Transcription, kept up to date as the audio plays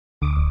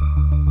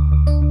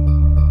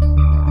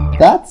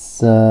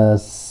That's a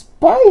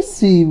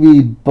spicy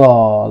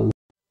meatball.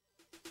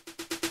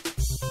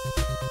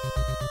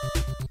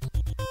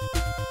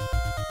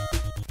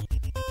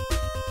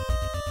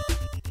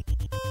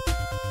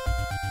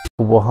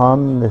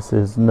 This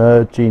is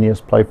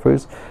Nerdgenious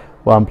playthroughs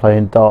where I'm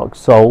playing Dark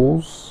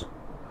Souls,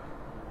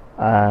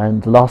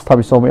 and last time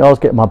you saw me I was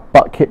getting my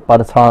butt kicked by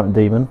the Tyrant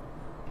Demon.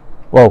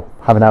 Well,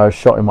 having arrows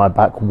shot in my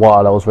back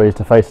while I was ready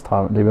to face the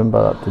Tyrant Demon,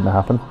 but that didn't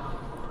happen.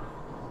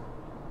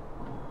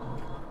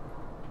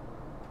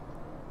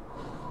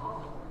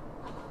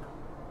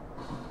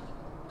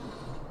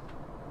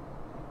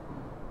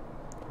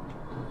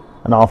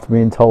 And after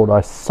being told I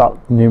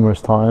sucked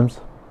numerous times,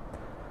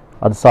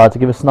 I decided to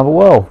give this another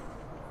whirl.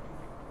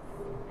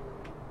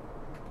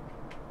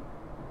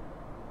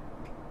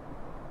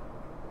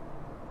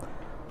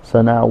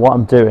 So now what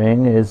I'm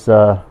doing is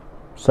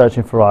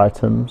searching for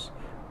items,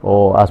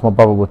 or as my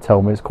brother would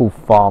tell me, it's called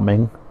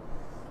farming.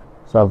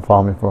 So I'm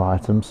farming for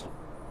items.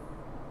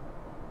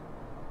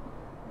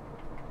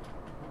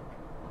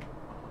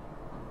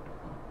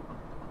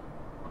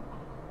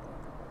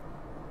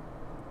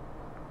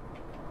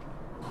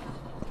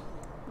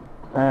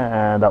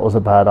 And that was a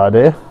bad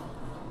idea. That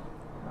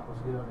was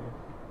a good idea.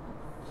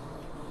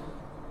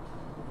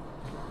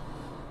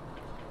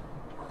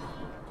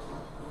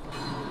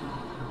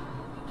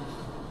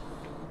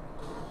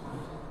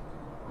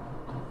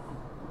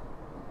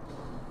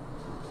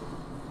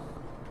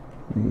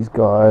 These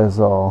guys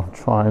are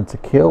trying to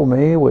kill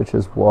me, which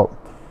is what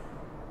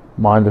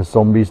mindless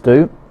zombies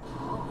do.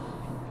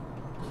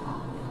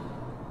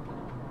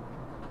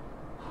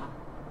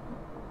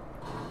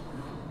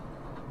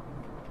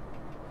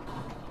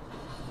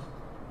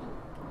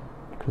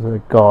 Because they're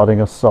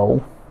guarding a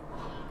soul.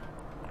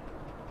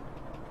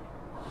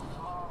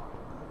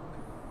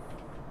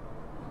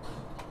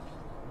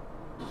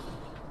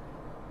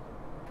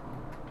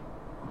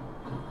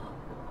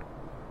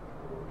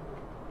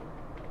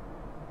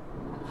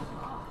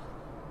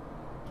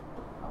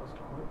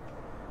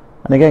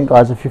 And again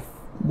guys, if you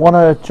want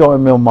to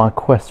join me on my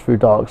quest through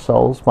Dark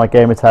Souls, my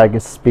gamer tag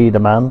is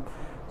Speederman,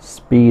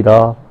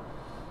 Speeder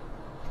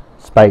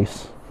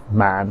space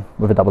man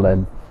with a double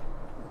N.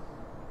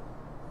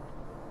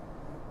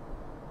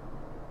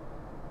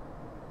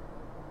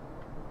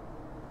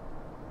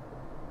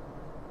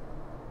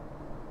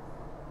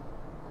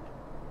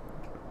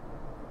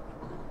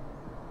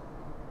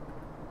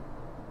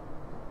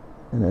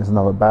 And there's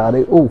another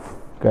baddie. Oof,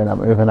 going up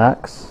with an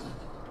axe.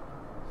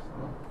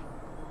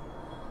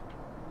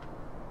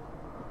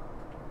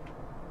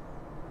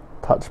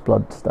 Touch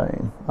blood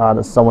stain. Ah,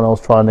 there's someone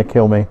else trying to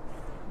kill me.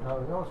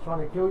 No, no one's trying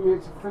to kill you.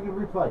 It's a friggin'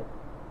 replay.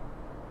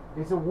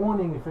 It's a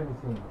warning, if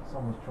anything.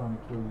 Someone's trying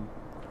to kill you.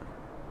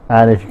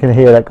 And if you can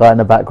hear that guy in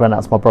the background,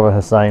 that's my brother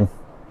Hussein.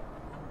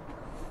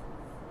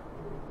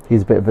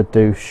 He's a bit of a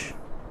douche.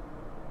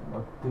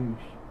 A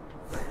douche.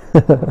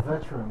 I'm a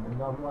veteran,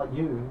 and I'm like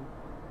you,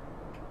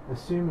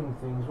 assuming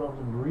things rather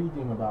than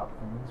reading about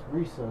things,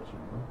 researching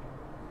them.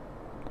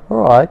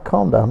 Alright,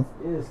 calm down.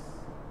 Yes.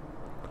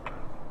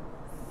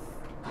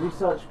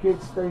 Research,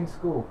 kids, stay in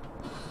school.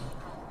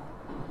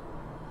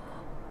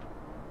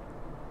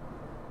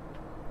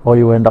 Or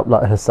you end up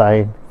like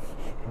Hussein.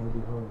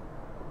 You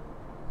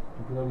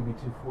can only be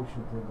too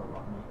fortunate to end up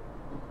like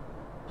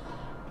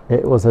me.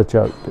 It was a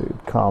joke, dude.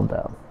 Calm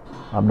down.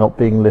 I'm not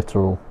being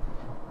literal.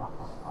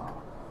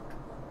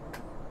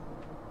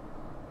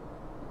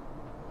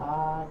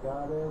 I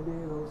got a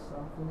little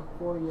something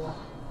for ya.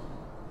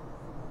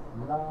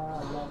 La la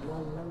la la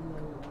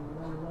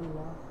la la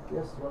la.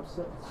 Yes, you're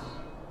upset.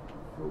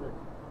 Feel it.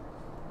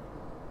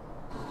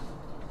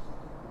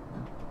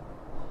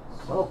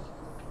 Subtle.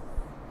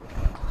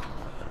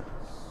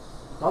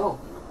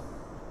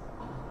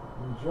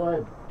 Enjoy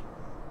it.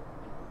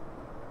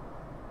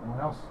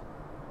 Anyone else?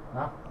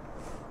 Nah?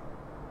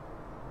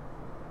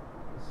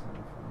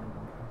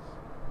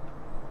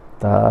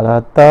 Da da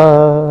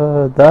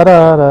da da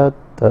da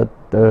da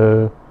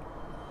da.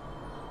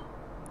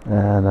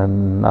 And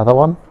another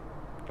one.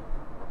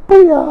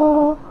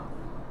 Booyah!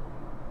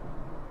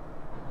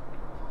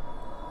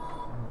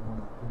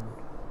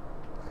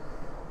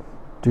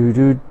 Do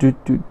do do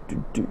do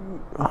do do.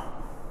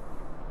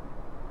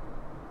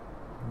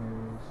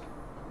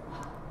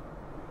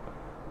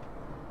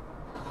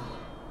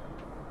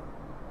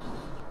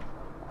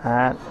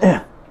 And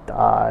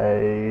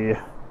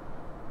die.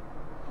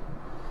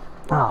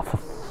 Ah, for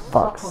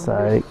fuck's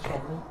sake.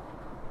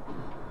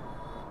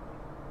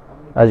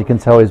 As you can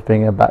tell, he's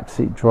being a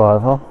backseat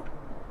driver.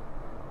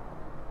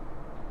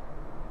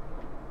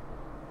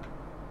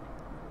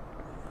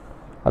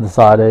 I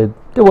decided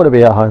I didn't want to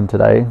be at home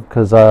today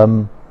because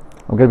I'm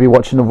going to be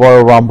watching the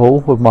Royal Rumble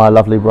with my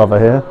lovely brother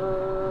here,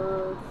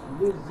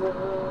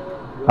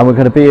 and we're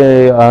going to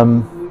be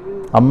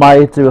I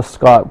might do a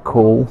Skype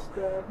call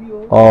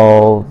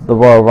of the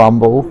Royal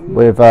Rumble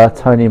with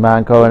Tony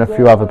Mango and a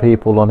few other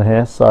people on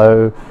here.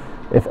 So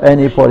if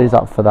anybody's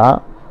up for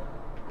that,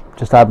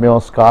 just add me on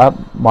Skype.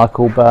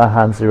 Michael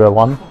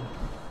Bearhan01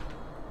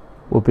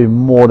 will be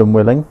more than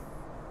willing.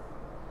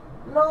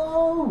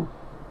 No!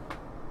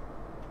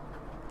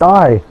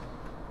 Die.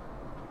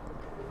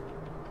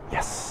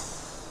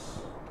 Yes.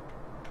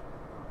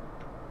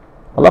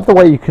 I love the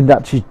way you can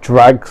actually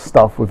drag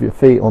stuff with your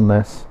feet on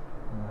this.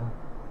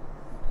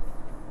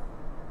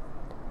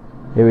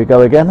 Here we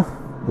go again.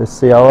 Let's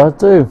see how I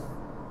do.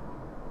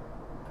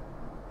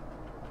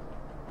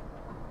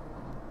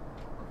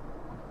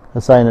 The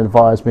saying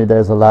advised me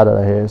there's a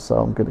ladder here, so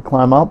I'm going to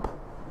climb up.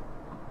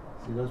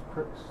 See those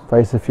pricks?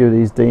 Face a few of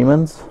these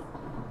demons.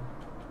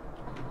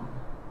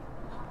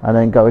 And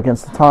then go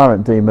against the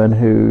tyrant demon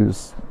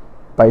who's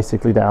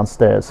basically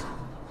downstairs.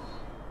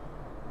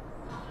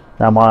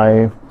 Now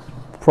my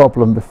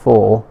problem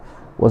before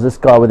was this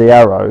guy with the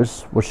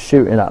arrows was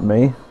shooting at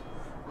me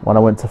when I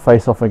went to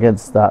face off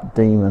against that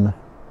demon.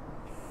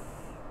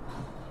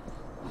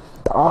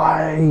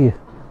 Die!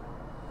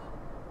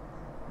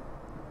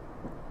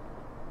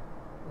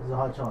 There's a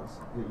high chance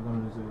that you're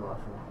going to lose your life.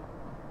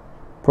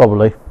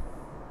 Probably.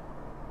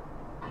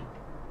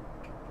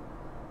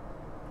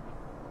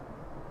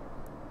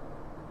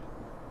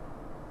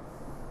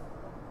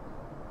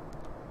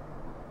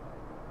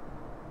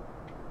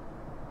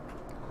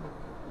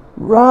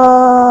 Run!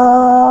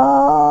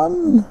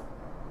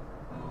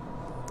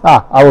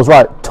 Ah, I was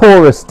right.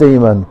 Taurus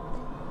demon.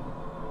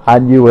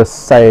 And you were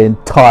saying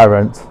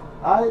tyrant.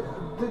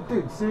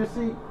 Dude,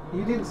 seriously?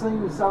 You didn't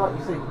sound like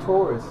you said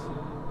Taurus.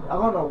 I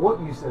don't know what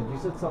you said. You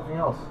said something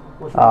else.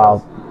 What's your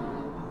guess?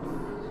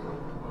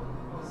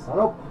 Shut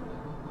up.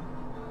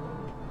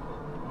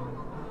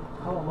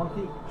 Come on,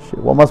 monkey. Shit,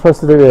 what am I supposed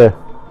to do here?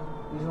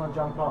 He's gonna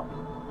jump up.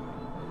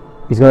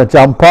 He's gonna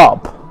jump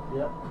up?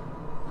 Yep.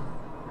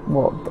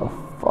 What the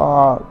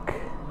fuck?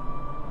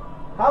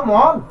 Come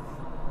on!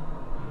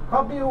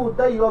 Can't be all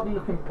day, you ugly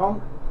looking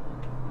punk.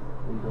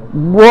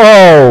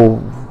 Whoa!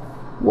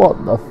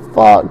 What the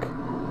fuck?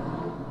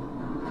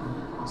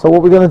 So what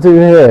are we gonna do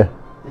here?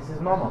 This is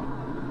mama.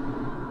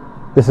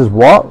 This is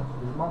what?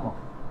 This is mama.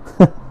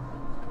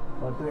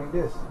 By doing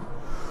this.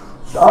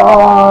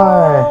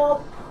 Die!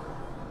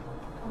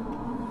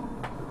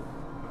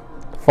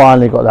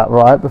 Finally got that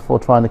right before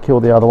trying to kill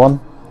the other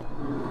one.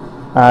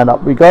 And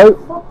up we go.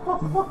 Fuck.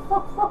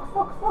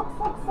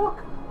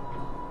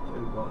 There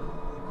we go.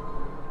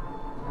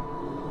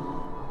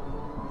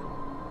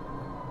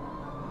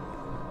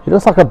 He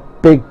looks like a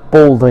big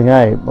balding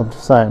ape, I'm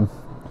just saying.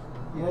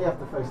 You know you have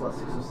to face like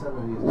 6 or 7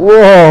 of these.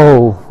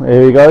 Whoa!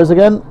 Here he goes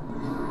again.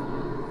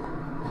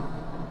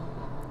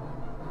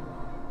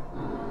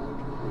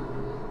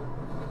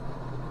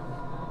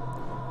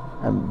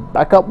 And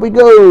back up we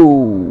go.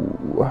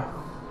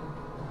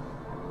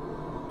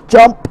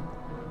 Jump!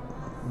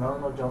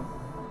 No jump.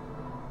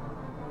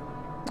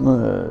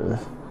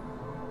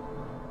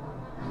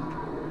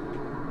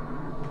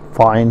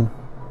 Fine.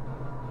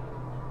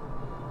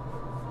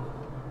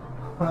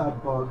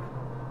 Bug.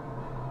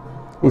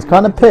 He's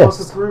kind of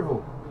pissed.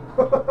 Approval.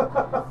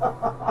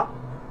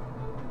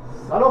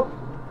 Shut up.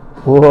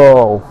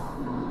 Whoa.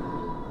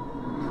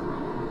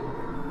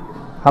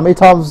 How many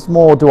times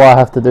more do I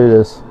have to do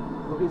this?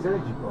 Look at his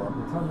energy bar.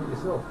 You're telling it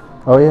yourself.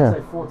 Oh yeah.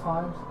 Say 4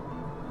 times.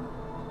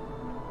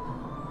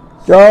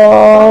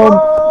 Jump!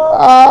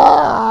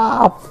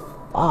 Ah,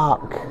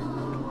 fuck.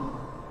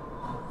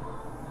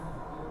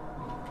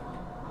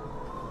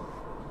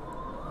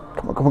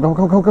 Come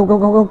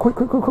on, quick,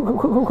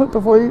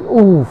 before he,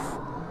 oof.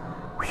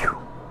 Whew.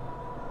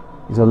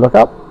 He's gonna look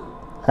up,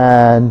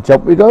 and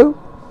jump we go.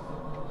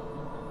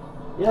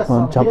 Yes, Come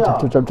on, I'm jump.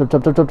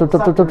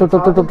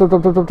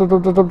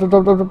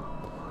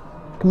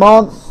 Come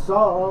on.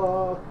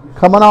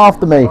 Come on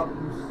after me.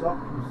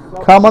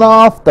 Come on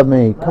after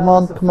me. Come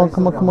on.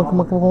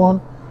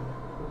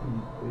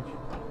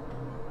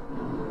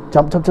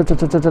 Jump.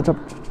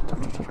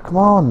 Come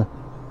on.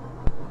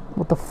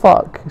 What the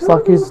fuck? It's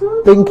like he's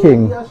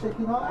thinking.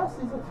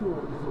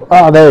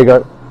 Ah, there you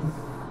go.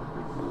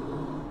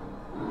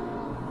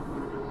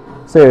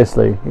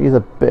 Seriously, he's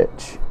a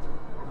bitch.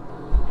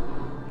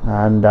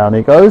 And down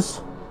he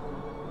goes.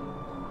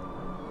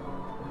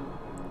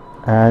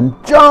 And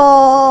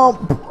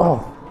jump!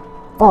 Oh,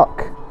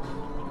 fuck.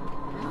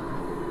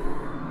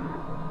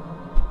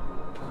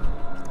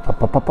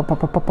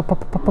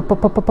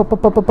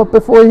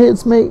 Before he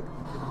hits me.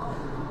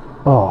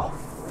 Oh,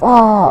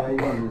 fuck. Yeah, you're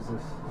gonna lose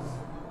this.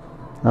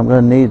 I'm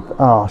gonna need.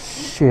 Oh,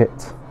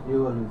 shit.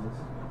 You're gonna lose this.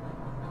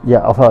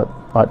 Yeah, I've heard.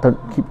 Right, don't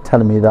keep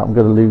telling me that I'm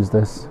gonna lose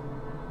this.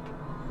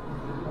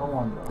 No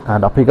wonder.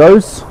 And up he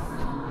goes.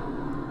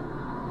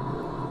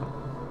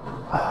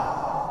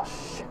 Oh,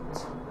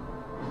 shit.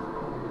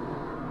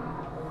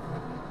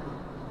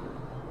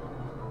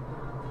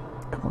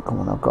 Come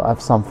on, I've got to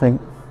have something.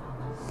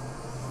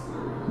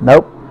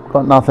 Nope,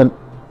 got nothing.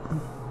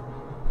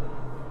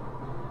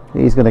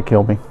 He's gonna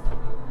kill me.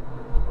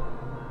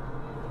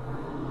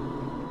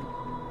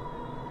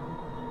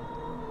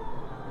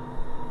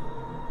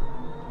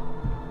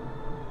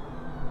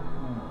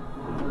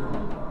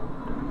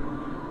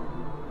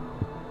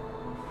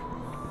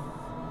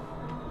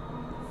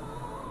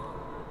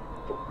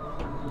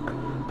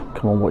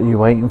 Come on, what are you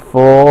waiting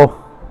for?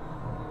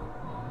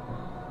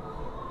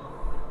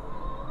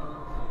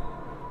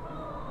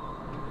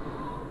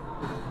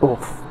 Oh,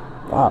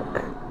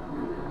 fuck.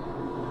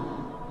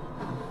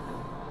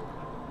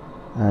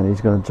 And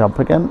he's going to jump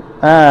again.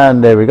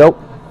 And there we go.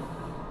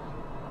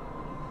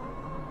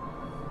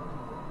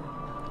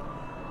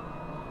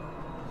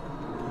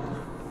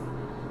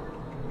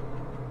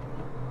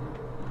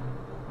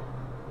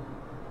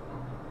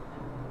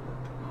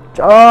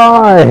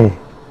 Die!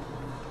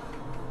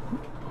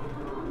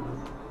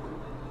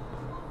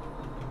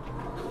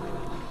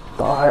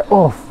 Die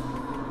off!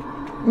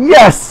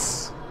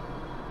 Yes!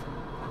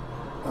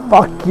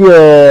 Fuck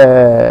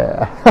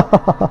yeah!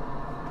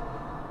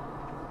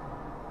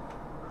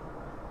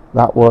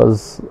 That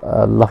was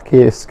a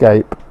lucky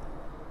escape.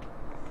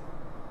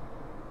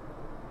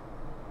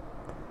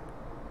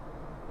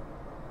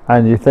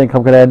 And you think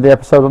I'm going to end the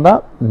episode on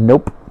that?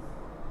 Nope.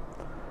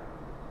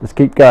 Let's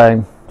keep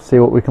going, see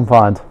what we can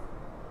find.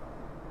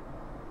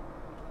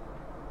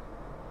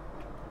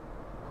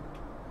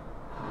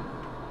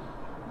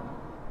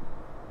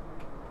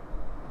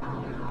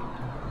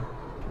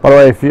 By the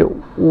way, if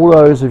you, all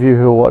those of you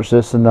who watch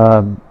this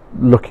and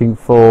looking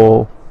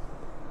for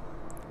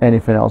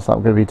anything else that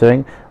I'm going to be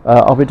doing,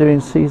 I'll be doing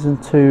season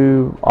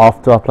 2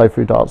 after I play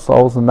through Dark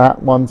Souls, and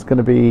that one's going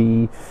to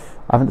be,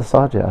 I haven't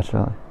decided yet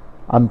actually.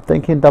 I'm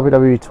thinking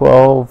WWE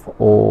 12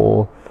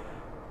 or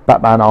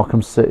Batman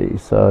Arkham City,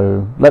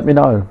 so let me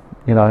know.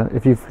 You know,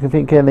 if you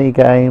think any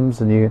games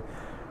and you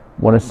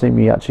want to see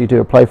me actually do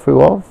a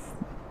playthrough of,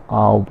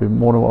 I'll be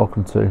more than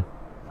welcome to.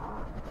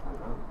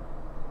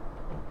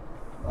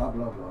 Blah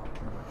blah blah.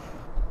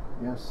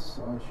 Yes,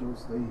 I shall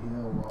stay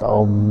here.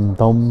 Dum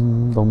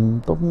dum dum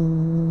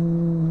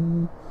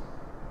dum.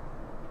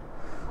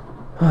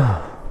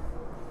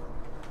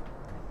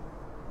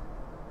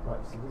 Right,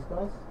 see these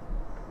guys?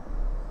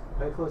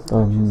 Pay close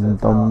Dum attention.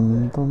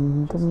 dum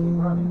dum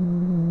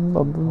dum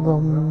dum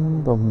dum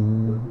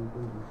dum.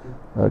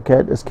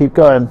 Okay, let's keep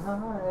going.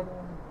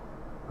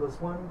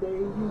 Because one day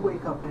you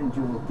wake up and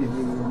you'll give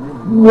me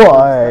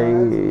Why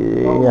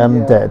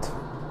I'm dead.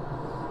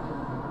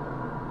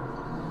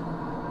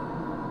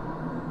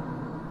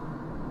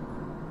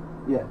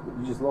 Yeah,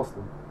 you just lost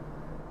them.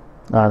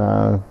 I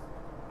know.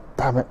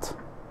 Damn it.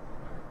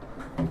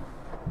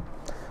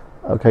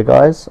 Okay,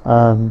 guys.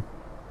 Right,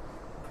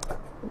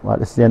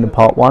 this is the end of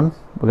part 1.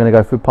 We're going to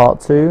go through part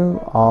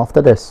 2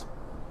 after this.